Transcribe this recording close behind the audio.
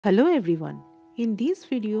Hello everyone. In this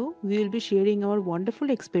video, we will be sharing our wonderful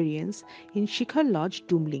experience in Shikhar Lodge,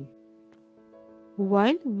 Tumling.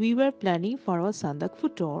 While we were planning for our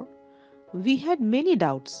SANDAKPHU tour, we had many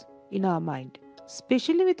doubts in our mind,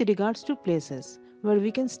 especially with regards to places where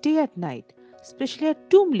we can stay at night, especially at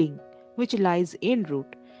Tumling, which lies en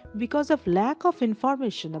route, because of lack of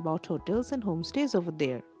information about hotels and homestays over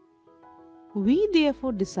there. We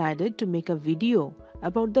therefore decided to make a video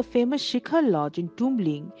about the famous Shikhar Lodge in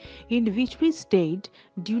Tumling, in which we stayed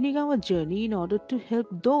during our journey in order to help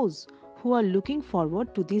those who are looking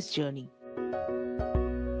forward to this journey.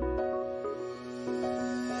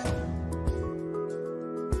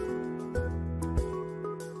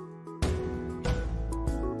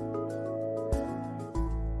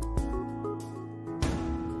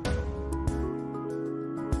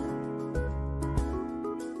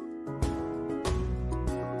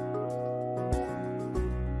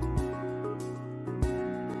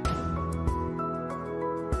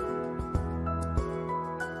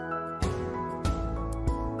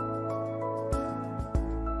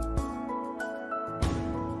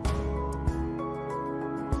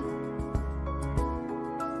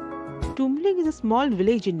 Tumling is a small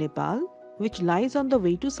village in Nepal which lies on the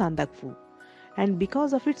way to SANDAKPHU, and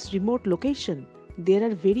because of its remote location, there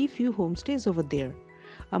are very few homestays over there.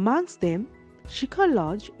 Amongst them, Shikhar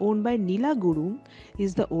Lodge, owned by Neela Gurung,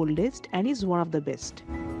 is the oldest and is one of the best.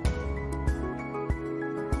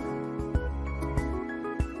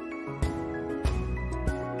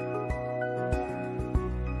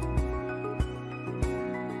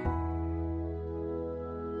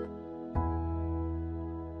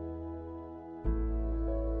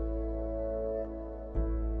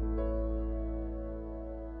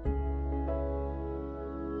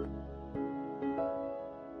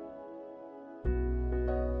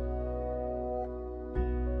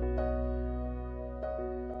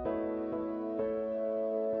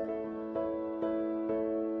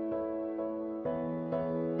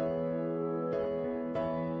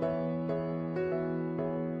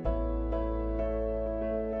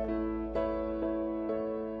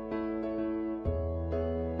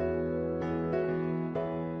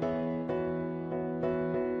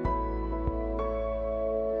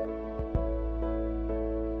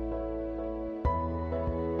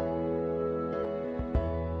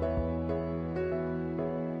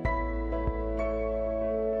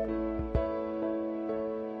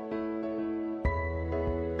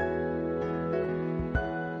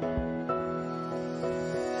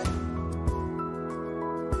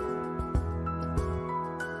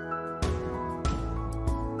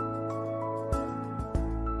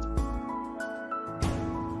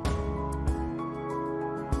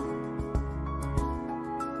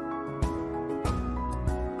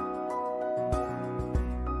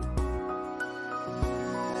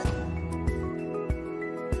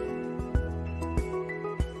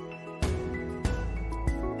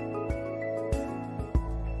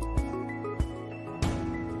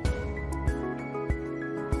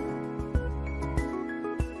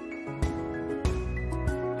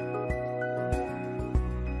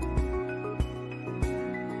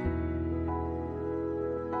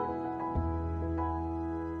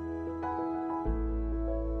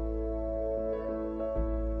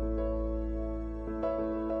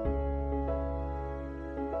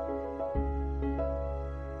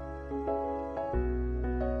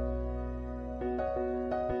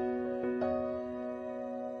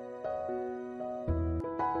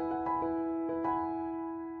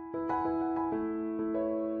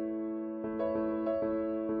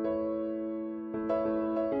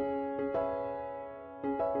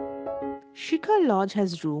 Shikhar Lodge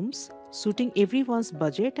has rooms suiting everyone's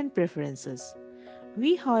budget and preferences.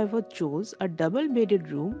 We, however, chose a double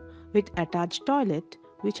bedded room with attached toilet,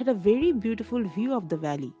 which had a very beautiful view of the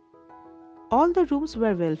valley. All the rooms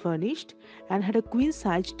were well furnished and had a queen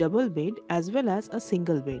size double bed as well as a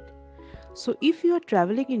single bed. So, if you are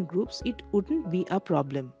traveling in groups, it wouldn't be a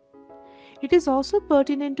problem. It is also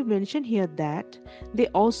pertinent to mention here that they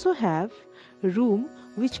also have a room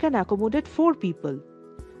which can accommodate 4 people.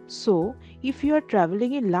 So, if you are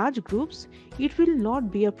traveling in large groups, it will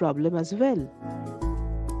not be a problem as well.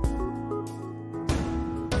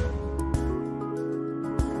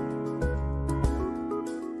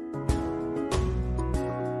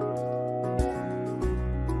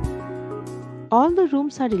 All the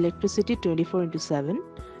rooms had electricity 24/7,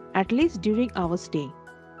 at least during our stay,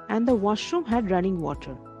 and the washroom had running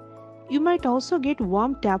water. You might also get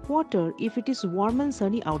warm tap water if it is warm and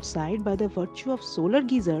sunny outside by the virtue of solar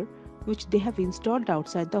geyser which they have installed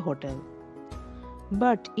outside the hotel.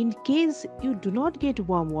 But in case you do not get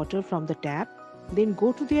warm water from the tap, Then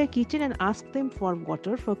go to their kitchen and ask them for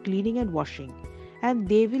water for cleaning and washing, and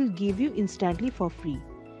they will give you instantly for free.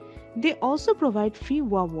 They also provide free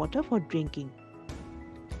warm water for drinking.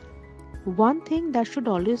 One thing that should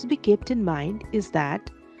always be kept in mind is that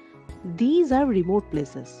these are remote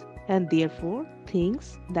places, and therefore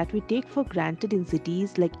things that we take for granted in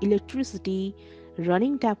cities like electricity,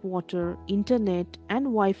 running tap water, internet, and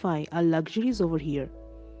Wi Fi are luxuries over here.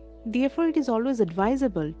 Therefore, it is always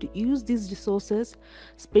advisable to use these resources,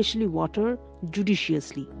 especially water,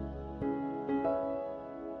 judiciously.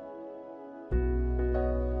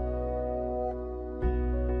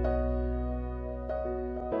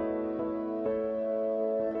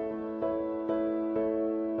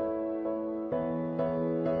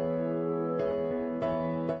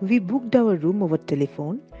 We booked our room over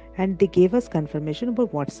telephone and they gave us confirmation over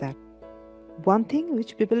WhatsApp. One thing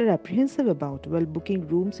which people are apprehensive about while booking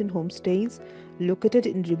rooms in homestays located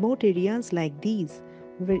in remote areas like these,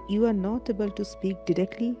 where you are not able to speak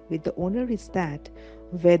directly with the owner, is that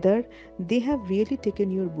whether they have really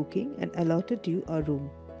taken your booking and allotted you a room.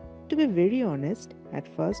 To be very honest,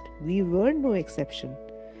 at first we were no exception.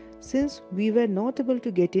 Since we were not able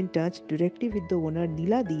to get in touch directly with the owner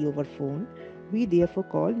Niladi over phone, we therefore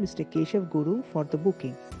called Mr. Keshav Guru for the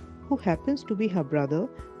booking, who happens to be her brother,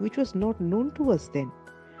 which was not known to us then.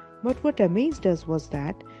 But what amazed us was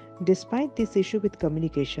that, despite this issue with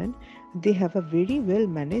communication, they have a very well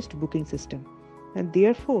managed booking system. And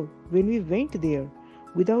therefore, when we went there,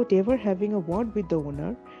 without ever having a word with the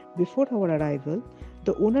owner before our arrival,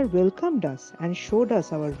 the owner welcomed us and showed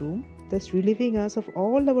us our room, thus relieving us of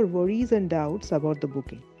all our worries and doubts about the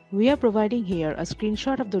booking. We are providing here a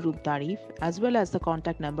screenshot of the room tarif as well as the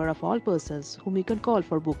contact number of all persons whom you can call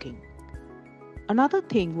for booking. Another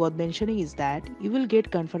thing worth mentioning is that you will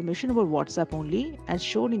get confirmation over WhatsApp only as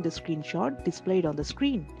shown in the screenshot displayed on the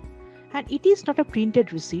screen. And it is not a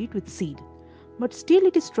printed receipt with seal, but still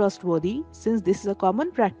it is trustworthy since this is a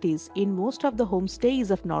common practice in most of the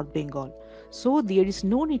homestays of North Bengal, so there is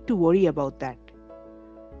no need to worry about that.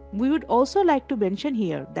 We would also like to mention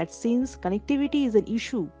here that since connectivity is an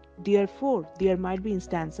issue, therefore there might be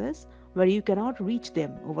instances where you cannot reach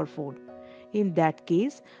them over phone. In that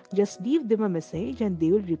case, just leave them a message and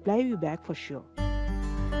they will reply you back for sure.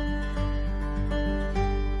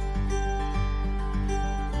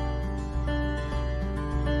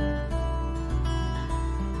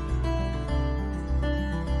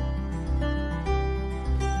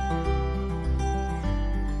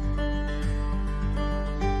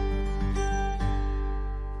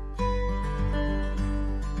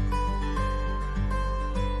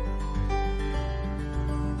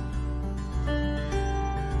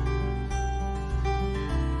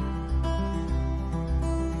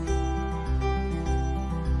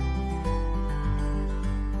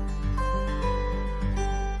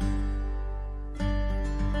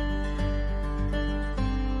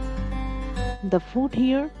 The food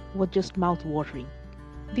here was just mouth-watering.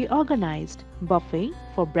 They organized buffet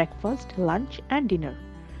for breakfast, lunch and dinner.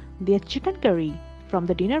 Their chicken curry from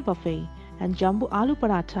the dinner buffet and jumbo aloo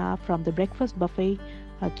paratha from the breakfast buffet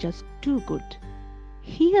are just too good.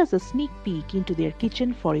 Here's a sneak peek into their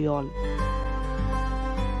kitchen for you all.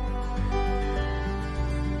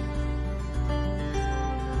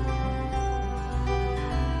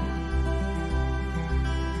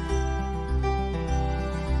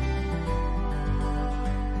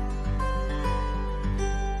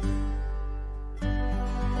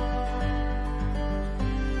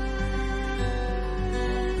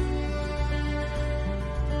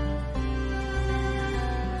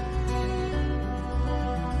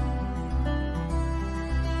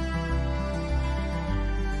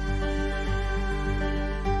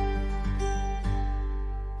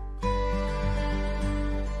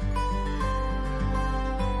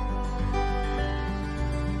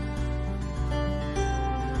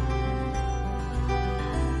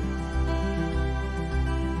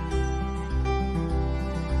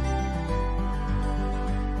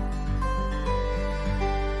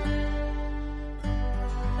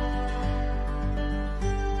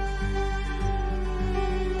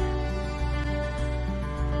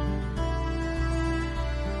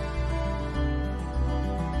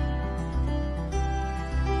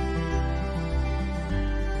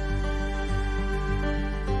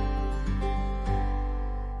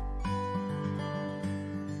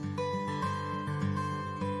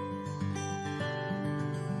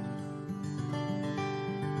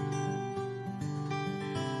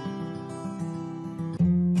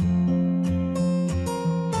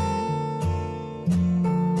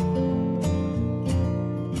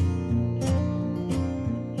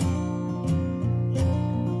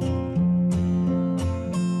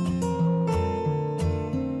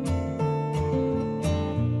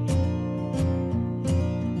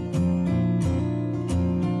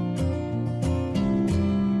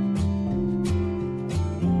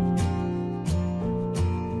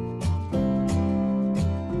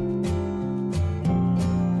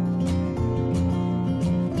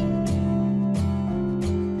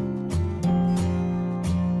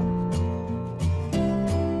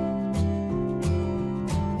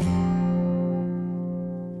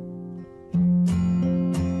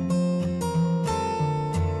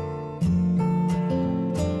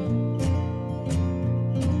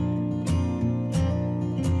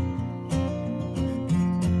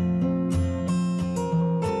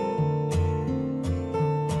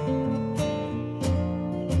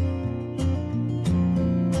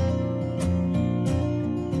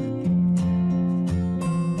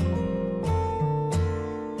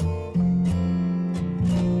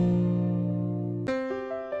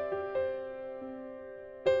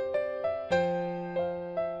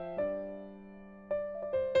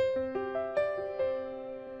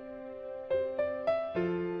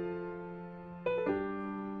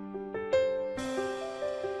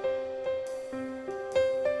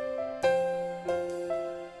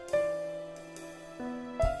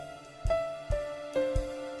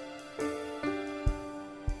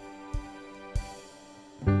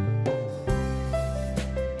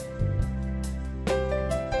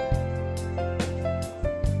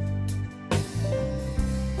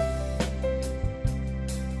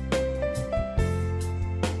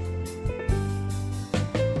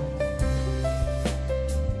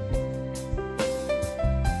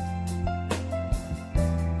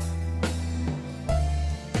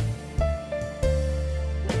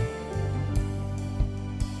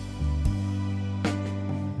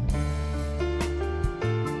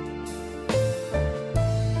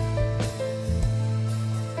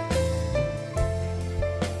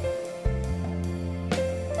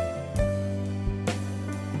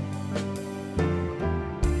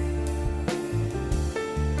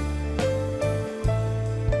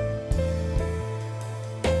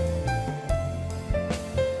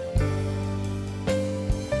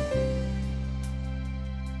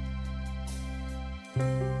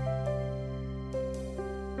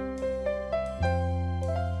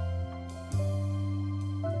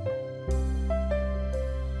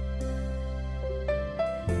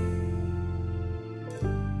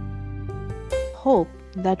 hope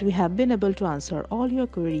that we have been able to answer all your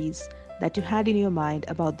queries that you had in your mind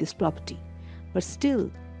about this property. But still,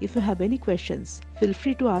 if you have any questions, feel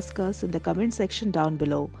free to ask us in the comment section down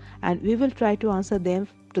below and we will try to answer them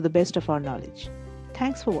to the best of our knowledge.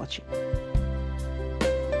 Thanks for watching.